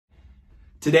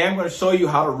Today I'm going to show you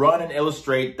how to run and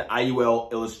illustrate the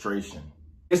IUL illustration.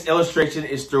 This illustration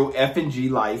is through F&G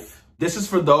Life. This is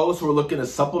for those who are looking to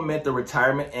supplement their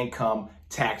retirement income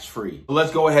tax-free. So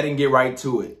let's go ahead and get right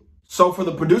to it. So for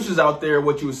the producers out there,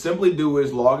 what you would simply do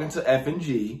is log into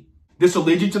F&G. This will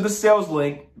lead you to the sales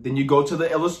link. Then you go to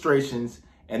the illustrations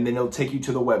and then it'll take you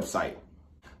to the website.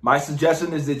 My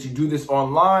suggestion is that you do this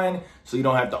online so you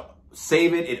don't have to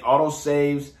save it. It auto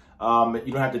saves. You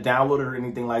don't have to download it or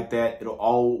anything like that. It'll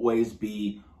always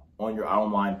be on your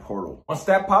online portal. Once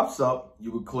that pops up,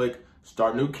 you would click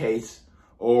Start New Case,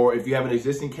 or if you have an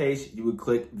existing case, you would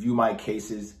click View My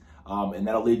Cases, and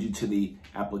that'll lead you to the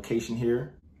application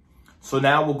here. So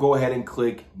now we'll go ahead and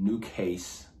click New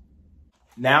Case.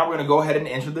 Now we're gonna go ahead and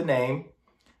enter the name.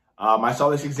 I saw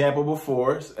this example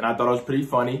before, and I thought it was pretty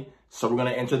funny. So we're gonna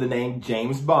enter the name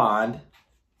James Bond.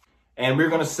 And we're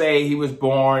going to say he was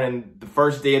born in the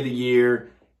first day of the year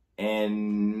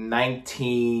in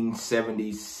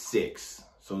 1976.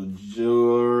 So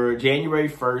January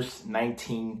 1st,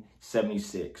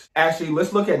 1976. Actually,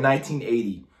 let's look at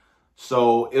 1980.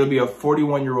 So it'll be a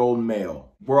 41-year-old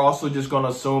male. We're also just going to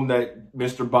assume that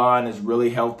Mr. Bond is really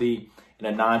healthy and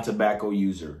a non-tobacco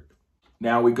user.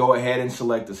 Now we go ahead and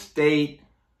select a state.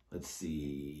 Let's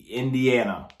see,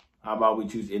 Indiana. How about we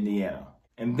choose Indiana?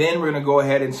 And then we're going to go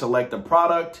ahead and select the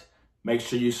product. Make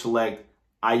sure you select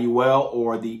IUL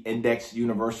or the Index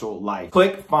Universal Life.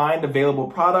 Click Find Available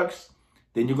Products.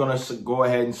 Then you're going to go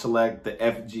ahead and select the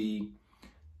FG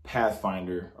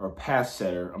Pathfinder or Path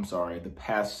Setter. I'm sorry, the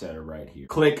Path Setter right here.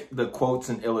 Click the quotes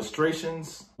and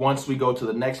illustrations. Once we go to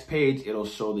the next page, it'll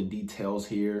show the details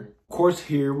here. Of course,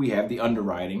 here we have the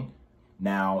underwriting.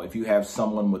 Now, if you have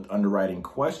someone with underwriting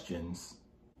questions,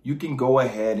 you can go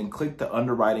ahead and click the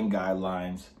underwriting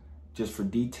guidelines just for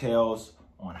details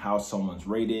on how someone's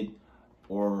rated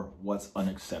or what's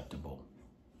unacceptable.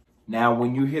 Now,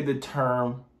 when you hear the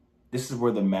term, this is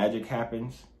where the magic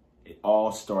happens. It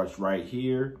all starts right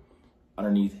here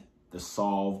underneath the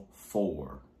solve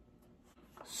for.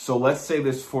 So let's say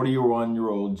this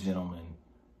 41-year-old gentleman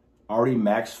already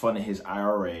max funded his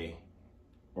IRA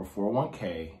or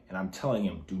 401k, and I'm telling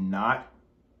him, do not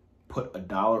put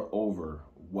 $1 over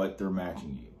what they're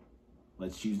matching you.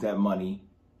 Let's use that money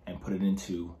and put it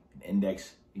into an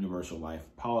Index Universal Life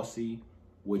policy,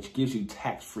 which gives you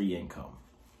tax-free income.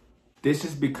 This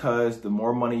is because the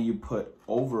more money you put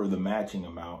over the matching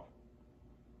amount,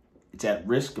 it's at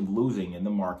risk of losing in the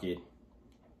market,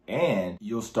 and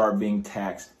you'll start being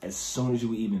taxed as soon as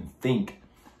you even think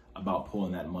about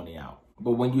pulling that money out.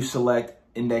 But when you select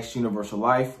Index Universal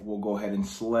Life, we'll go ahead and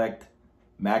select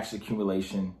max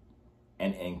accumulation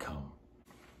and income.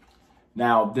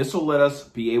 Now, this will let us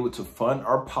be able to fund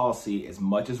our policy as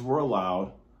much as we're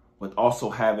allowed, with also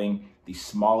having the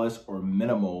smallest or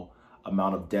minimal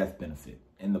amount of death benefit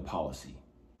in the policy.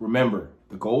 Remember,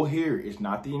 the goal here is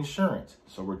not the insurance.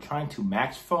 So we're trying to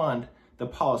max fund the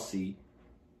policy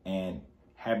and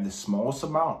have the smallest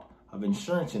amount of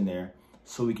insurance in there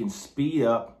so we can speed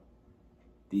up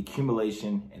the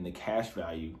accumulation and the cash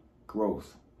value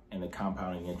growth and the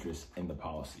compounding interest in the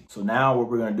policy. So now what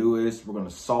we're gonna do is we're gonna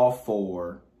solve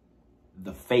for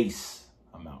the face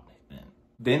amount.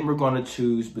 Then we're gonna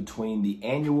choose between the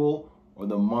annual or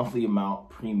the monthly amount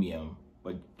premium,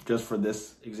 but just for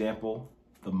this example,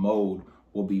 the mode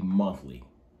will be monthly.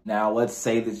 Now let's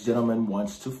say this gentleman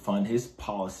wants to fund his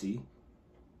policy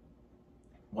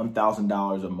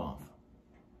 $1,000 a month.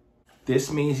 This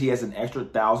means he has an extra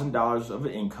 $1,000 of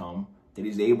income that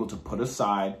he's able to put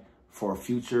aside for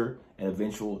future and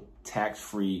eventual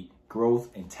tax-free growth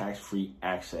and tax-free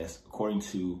access according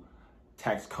to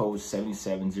tax code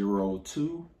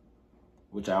 77002,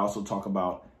 which I also talk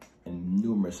about in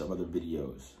numerous of other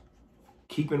videos.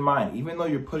 Keep in mind, even though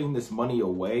you're putting this money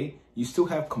away, you still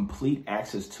have complete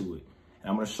access to it. And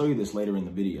I'm going to show you this later in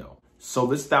the video. So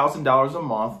this $1,000 a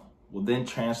month will then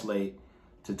translate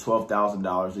to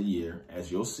 $12,000 a year,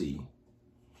 as you'll see.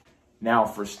 Now,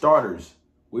 for starters,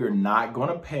 we are not going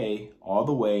to pay all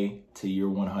the way to year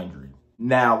 100.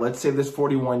 Now, let's say this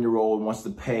 41-year-old wants to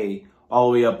pay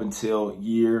all the way up until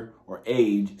year or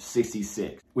age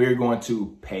 66. We're going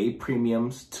to pay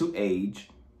premiums to age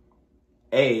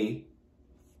A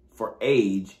for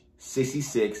age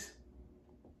 66.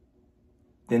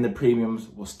 Then the premiums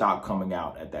will stop coming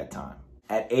out at that time.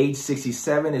 At age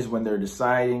 67 is when they're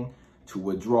deciding to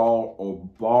withdraw or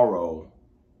borrow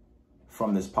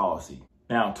from this policy.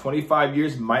 Now, 25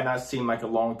 years might not seem like a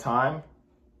long time,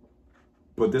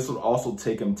 but this will also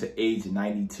take them to age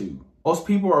 92. Most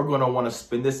people are going to want to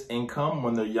spend this income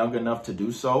when they're young enough to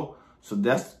do so. So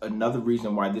that's another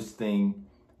reason why this thing,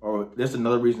 or there's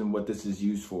another reason what this is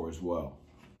used for as well.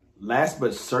 Last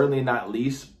but certainly not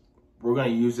least, we're going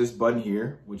to use this button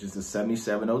here, which is the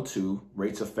 7702,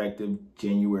 rates effective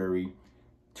January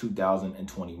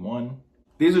 2021.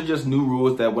 These are just new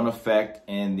rules that went effect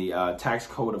in the tax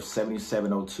code of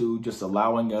 7702, just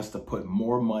allowing us to put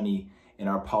more money in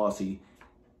our policy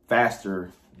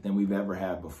faster than we've ever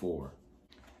had before.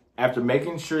 After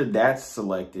making sure that's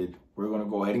selected, we're going to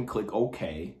go ahead and click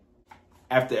OK.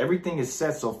 After everything is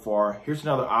set so far, here's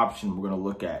another option we're going to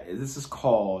look at. This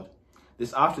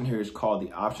option here is called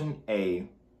the option A,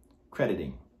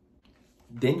 crediting.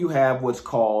 Then you have what's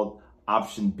called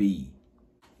option B.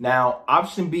 Now,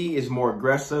 option B is more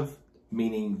aggressive,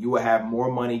 meaning you will have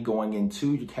more money going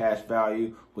into your cash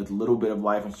value with a little bit of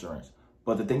life insurance.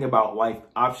 But the thing about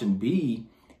option B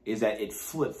is that it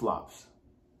flip-flops.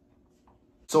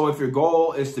 So if your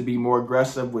goal is to be more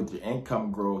aggressive with your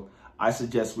income growth, I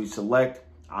suggest we select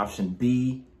option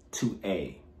B to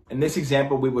A. In this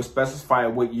example, we will specify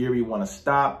what year we want to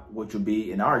stop, which would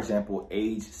be, in our example,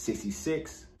 age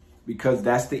 66, because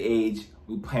that's the age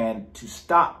we plan to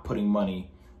stop putting money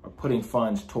or putting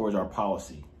funds towards our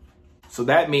policy. So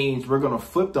that means we're going to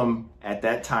flip them at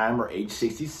that time, or age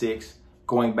 66,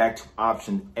 going back to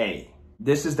option A.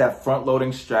 This is that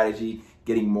front-loading strategy,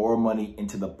 getting more money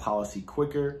into the policy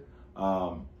quicker,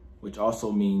 which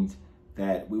also means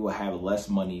that we will have less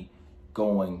money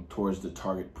going towards the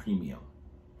target premium.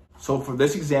 So for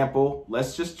this example,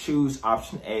 let's just choose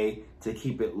option A to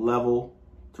keep it level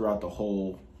throughout the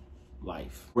whole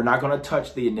life. We're not going to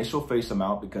touch the initial face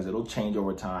amount because it'll change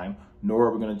over time, nor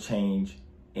are we going to change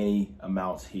any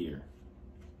amounts here.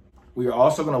 We are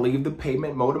also going to leave the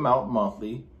payment mode amount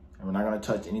monthly, and we're not going to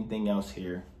touch anything else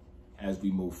here as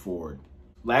we move forward.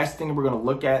 Last thing we're going to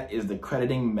look at is the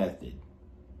crediting method.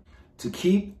 To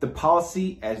keep the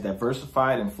policy as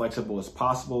diversified and flexible as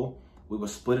possible, we will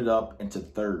split it up into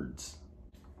thirds.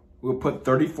 We'll put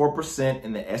 34%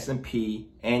 in the S&P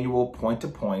annual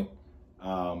point-to-point,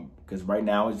 because right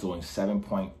now it's doing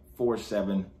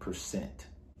 7.47%.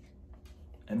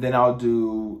 And then I'll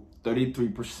do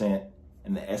 33%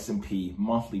 in the S&P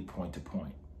monthly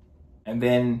point-to-point. And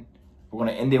then we're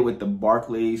going to end it with the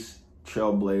Barclays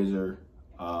Trailblazer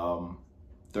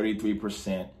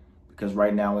 33%, because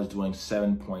right now it's doing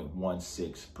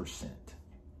 7.16%.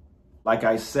 Like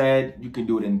I said, you can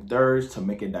do it in thirds to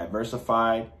make it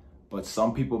diversified, but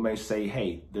some people may say,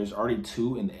 hey, there's already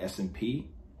 2 in the S&P.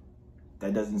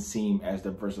 That doesn't seem as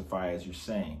diversified as you're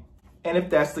saying. And if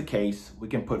that's the case, we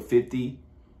can put 50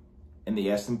 in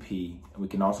the S&P, and we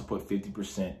can also put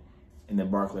 50% in the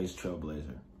Barclays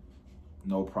Trailblazer.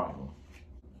 No problem.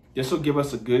 This will give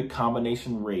us a good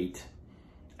combination rate,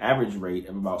 average rate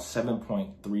of about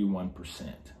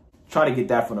 7.31%. Try to get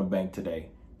that from the bank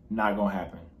today. Not gonna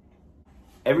happen.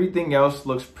 Everything else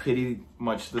looks pretty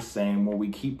much the same. Well, we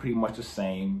keep pretty much the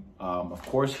same. Of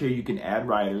course, here you can add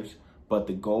riders, but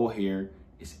the goal here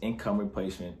is income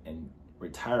replacement and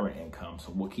retirement income.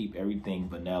 So we'll keep everything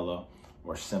vanilla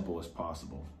or simple as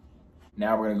possible.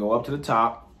 Now we're gonna go up to the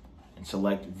top and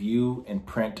select View and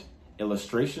Print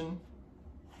Illustration.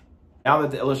 Now that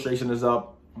the illustration is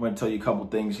up, I'm gonna tell you a couple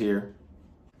things here.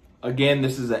 Again,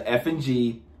 this is a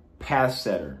F&G path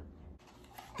setter.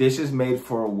 This is made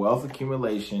for wealth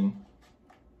accumulation,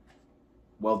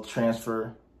 wealth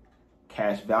transfer,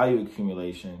 cash value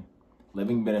accumulation,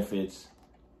 living benefits,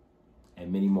 and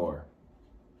many more.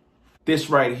 This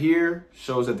right here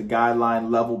shows that the guideline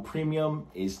level premium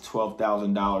is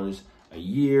 $12,000 a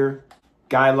year.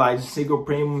 Guideline single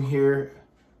premium here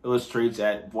illustrates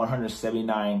at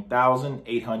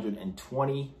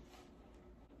 $179,820.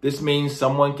 This means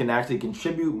someone can actually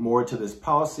contribute more to this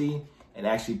policy and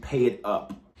actually pay it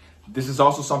up. This is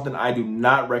also something I do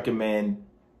not recommend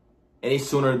any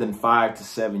sooner than 5 to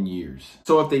 7 years.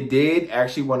 So if they did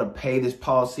actually want to pay this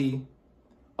policy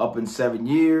up in 7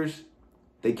 years,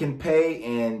 they can pay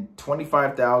in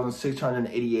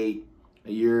 $25,688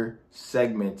 a year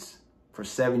segments for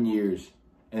 7 years,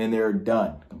 and then they're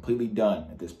done, completely done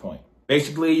at this point.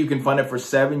 Basically, you can fund it for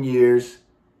 7 years,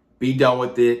 be done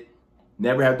with it,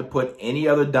 never have to put any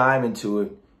other dime into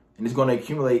it, and it's going to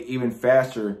accumulate even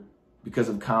faster because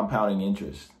of compounding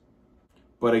interest.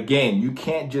 But again, you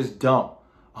can't just dump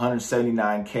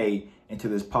 $179K into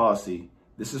this policy.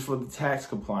 This is for the tax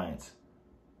compliance.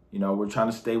 You know, we're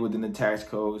trying to stay within the tax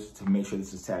codes to make sure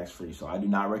this is tax-free. So I do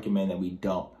not recommend that we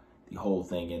dump the whole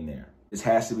thing in there. This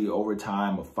has to be over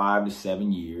time of 5 to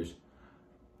 7 years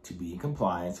to be in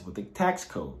compliance with the tax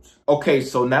codes. Okay,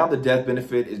 so now the death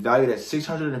benefit is valued at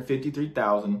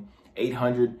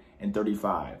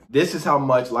 $653,835. This is how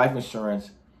much life insurance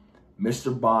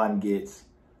Mr. Bond gets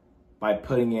by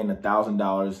putting in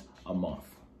 $1,000 a month.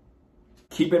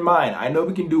 Keep in mind, I know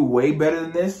we can do way better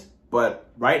than this, but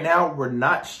right now we're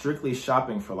not strictly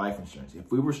shopping for life insurance.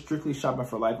 If we were strictly shopping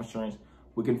for life insurance,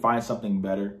 we can find something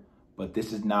better, but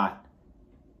this is not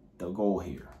the goal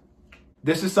here.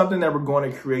 This is something that we're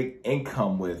going to create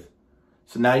income with.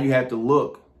 So now you have to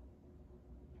look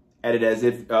at it as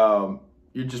if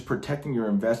you're just protecting your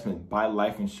investment by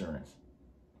life insurance,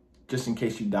 just in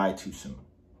case you die too soon.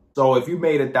 So if you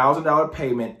made $1,000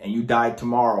 payment and you died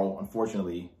tomorrow,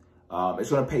 unfortunately, it's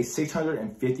going to pay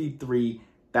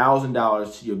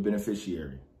 $653,000 to your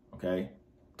beneficiary, okay?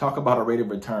 Talk about a rate of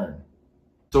return.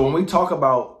 So when we talk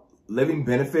about living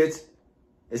benefits,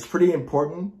 it's pretty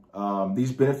important.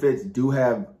 These benefits do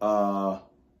have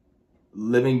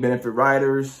living benefit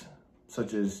riders,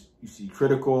 such as you see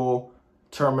critical,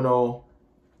 terminal,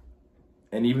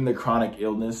 and even the chronic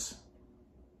illness.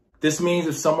 This means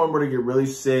if someone were to get really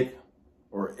sick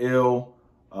or ill,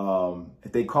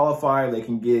 if they qualify, they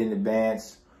can get in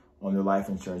advance on their life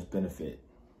insurance benefit.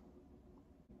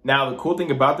 Now, the cool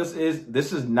thing about this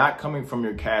is not coming from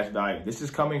your cash value. This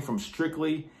is coming from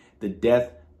strictly the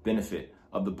death benefit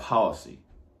of the policy,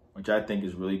 which I think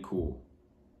is really cool.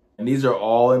 And these are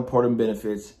all important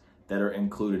benefits that are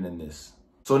included in this.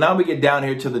 So now we get down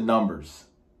here to the numbers.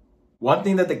 One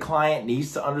thing that the client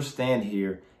needs to understand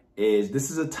here is this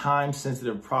is a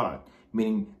time-sensitive product,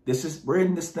 meaning we're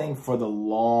in this thing for the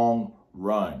long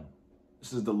run.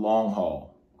 This is the long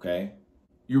haul, okay?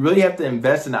 You really have to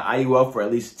invest in the IUL for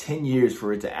at least 10 years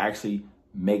for it to actually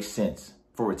make sense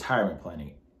for retirement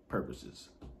planning purposes.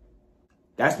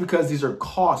 That's because these are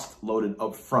costs loaded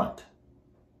up front.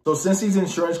 So since these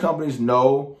insurance companies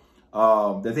know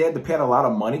that they have to pay out a lot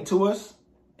of money to us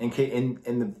in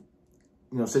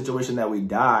the situation that we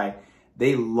die,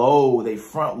 they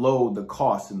front load the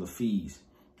costs and the fees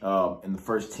in the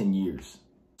first 10 years.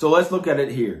 So let's look at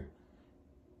it here.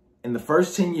 In the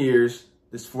first 10 years,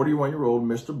 this 41-year-old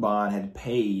Mr. Bond had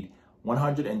paid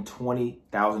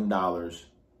 $120,000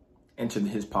 into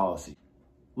his policy.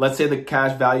 Let's say the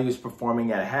cash value is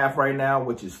performing at half right now,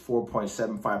 which is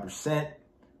 4.75%.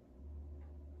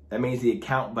 That means the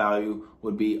account value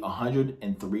would be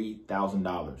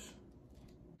 $103,000.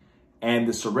 And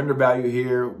the surrender value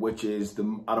here, which is the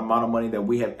amount of money that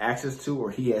we have access to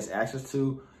or he has access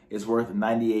to, is worth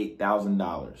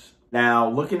 $98,000. Now,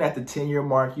 looking at the 10-year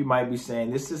mark, you might be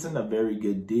saying this isn't a very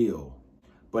good deal.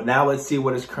 But now let's see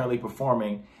what it's currently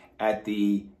performing at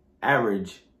the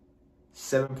average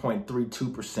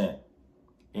 7.32%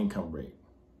 income rate.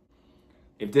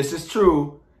 If this is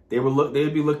true, they'd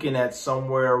be looking at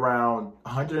somewhere around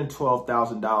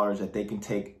 $112,000 that they can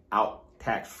take out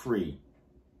tax-free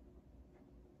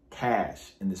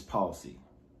cash in this policy.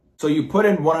 So you put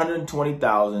in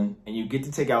 $120,000 and you get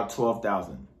to take out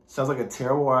 $12,000. Sounds like a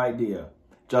terrible idea.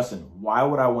 Justin, why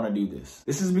would I want to do this?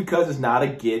 This is because it's not a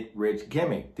get-rich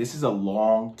gimmick. This is a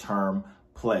long-term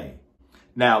play.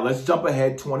 Now, let's jump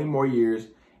ahead 20 more years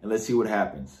and let's see what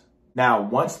happens. Now,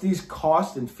 once these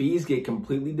costs and fees get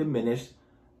completely diminished,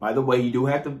 by the way, you do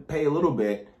have to pay a little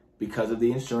bit because of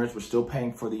the insurance. We're still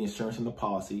paying for the insurance in the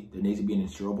policy. There needs to be an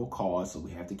insurable cause, so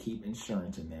we have to keep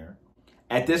insurance in there.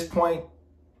 At this point,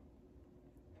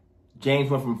 James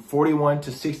went from 41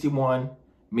 to 61,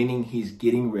 meaning he's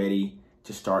getting ready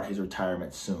to start his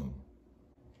retirement soon.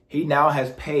 He now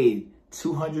has paid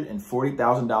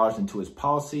 $240,000 into his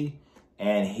policy,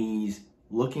 and he's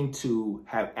looking to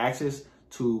have access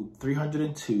to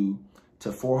 $302,000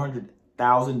 to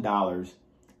 $400,000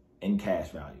 in cash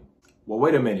value. Well,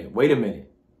 wait a minute.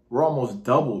 We're almost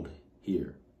doubled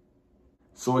here.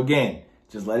 So again,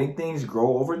 just letting things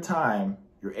grow over time,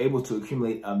 you're able to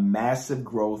accumulate a massive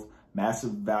growth,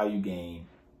 massive value gain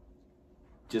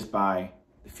just by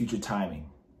the future timing.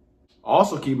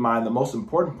 Also keep in mind the most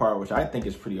important part, which I think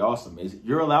is pretty awesome, is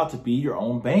you're allowed to be your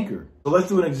own banker. So let's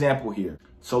do an example here.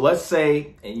 So let's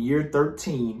say in year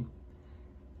 13,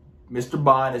 Mr.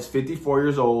 Bond is 54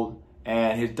 years old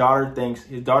and his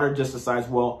daughter just decides,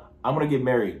 well, I'm gonna get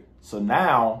married. So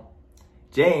now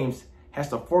James has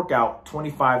to fork out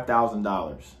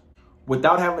 $25,000.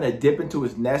 Without having to dip into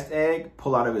his nest egg,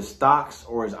 pull out of his stocks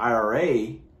or his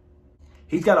IRA,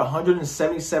 he's got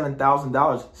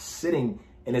 $177,000 sitting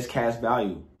in his cash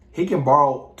value. He can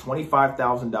borrow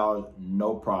 $25,000,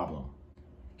 no problem.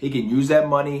 He can use that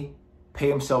money, pay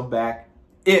himself back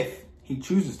if he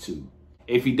chooses to.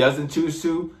 If he doesn't choose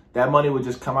to, that money will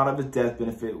just come out of his death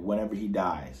benefit whenever he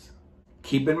dies.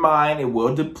 Keep in mind, it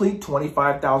will deplete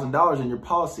 $25,000 in your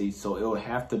policy, so it will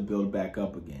have to build back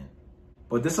up again.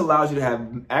 But this allows you to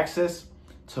have access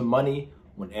to money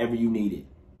whenever you need it.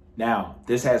 Now,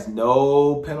 this has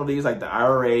no penalties like the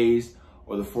IRAs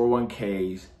or the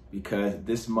 401ks because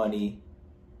this money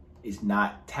is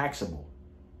not taxable.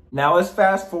 Now let's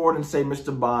fast forward and say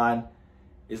Mr. Bond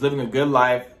is living a good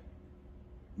life,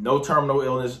 no terminal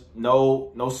illness,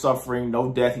 no suffering,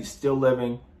 no death. He's still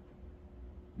living.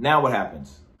 Now what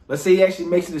happens? Let's say he actually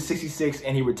makes it to 66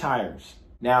 and he retires.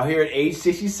 Now here at age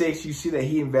 66, you see that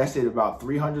he invested about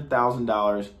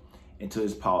 $300,000 into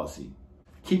his policy.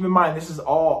 Keep in mind, this is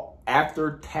all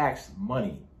after tax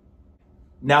money.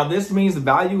 Now this means the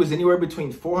value is anywhere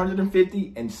between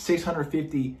 $450,000 and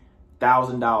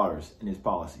 $650,000 in his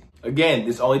policy. Again,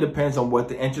 this only depends on what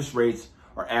the interest rates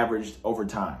are averaged over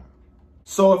time.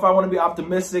 So if I want to be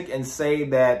optimistic and say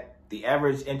that the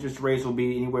average interest rates will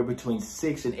be anywhere between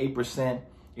 6 and 8%,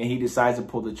 and he decides to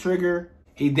pull the trigger,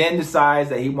 he then decides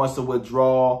that he wants to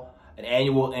withdraw an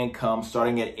annual income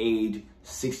starting at age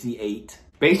 68.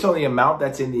 Based on the amount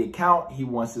that's in the account, he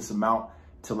wants this amount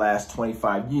to last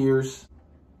 25 years.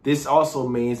 This also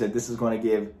means that this is going to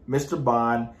give Mr.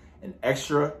 Bond an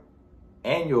extra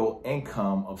annual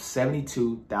income of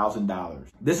 $72,000.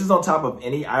 This is on top of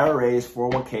any IRAs,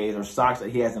 401ks, or stocks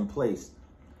that he has in place.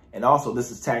 And also,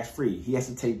 this is tax-free. He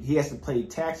has to pay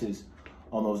taxes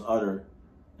on those other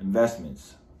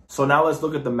investments. So now let's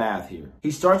look at the math here.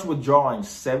 He starts withdrawing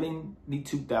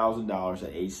 $72,000 at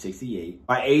age 68.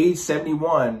 By age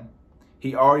 71,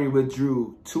 he already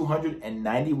withdrew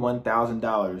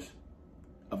 $291,000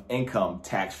 of income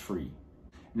tax-free.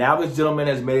 Now this gentleman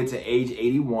has made it to age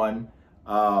 81,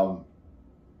 and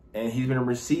he's been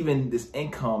receiving this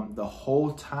income the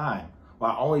whole time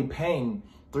while only paying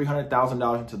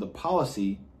 $300,000 into the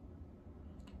policy.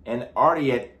 And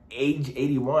already at age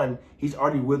 81, he's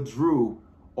already withdrew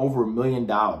over $1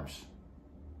 million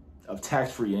of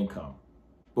tax-free income.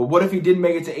 But what if he didn't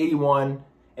make it to 81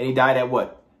 and he died at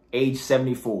what? Age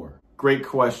 74? Great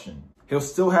question. He'll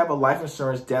still have a life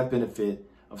insurance death benefit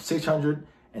of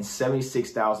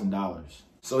 $676,000.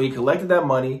 So he collected that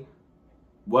money,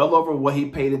 well over what he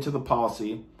paid into the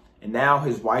policy, and now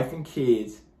his wife and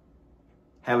kids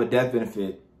have a death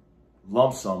benefit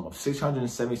lump sum of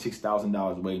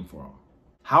 $676,000 waiting for him.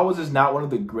 How is this not one of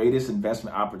the greatest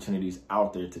investment opportunities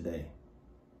out there today?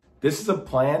 This is a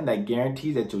plan that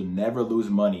guarantees that you'll never lose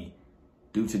money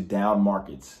due to down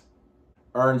markets,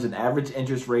 earns an average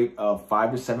interest rate of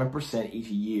 5 to 7% each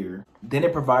year. Then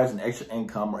it provides an extra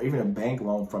income or even a bank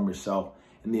loan from yourself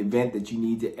in the event that you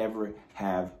need to ever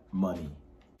have money.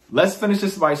 Let's finish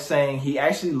this by saying he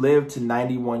actually lived to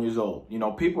 91 years old. You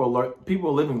know, people are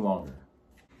living longer.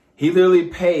 He literally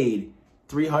paid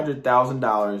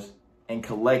 $300,000 and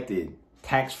collected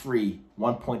tax-free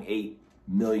 $1.8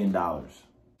 million.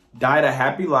 Died a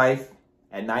happy life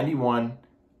at 91.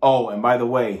 Oh, and by the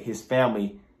way, his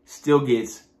family still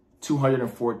gets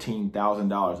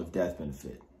 $214,000 of death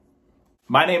benefit.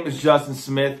 My name is Justin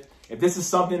Smith. If this is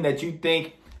something that you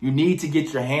think you need to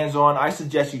get your hands on, I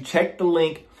suggest you check the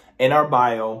link in our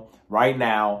bio right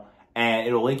now, and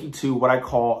it'll link you to what I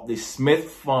call the Smith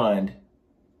Fund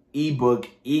ebook,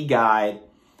 e-guide,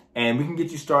 and we can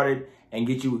get you started and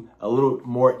get you a little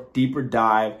more deeper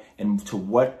dive into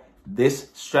what this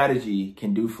strategy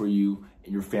can do for you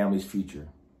and your family's future.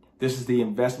 This is the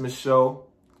Investment Show,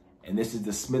 and this is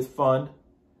the Smith Fund,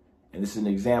 and this is an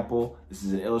example. This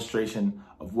is an illustration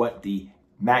of what the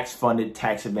max funded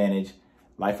tax advantage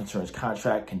life insurance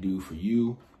contract can do for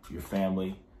you, for your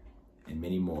family, and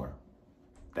many more.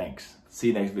 Thanks. See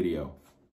you next video.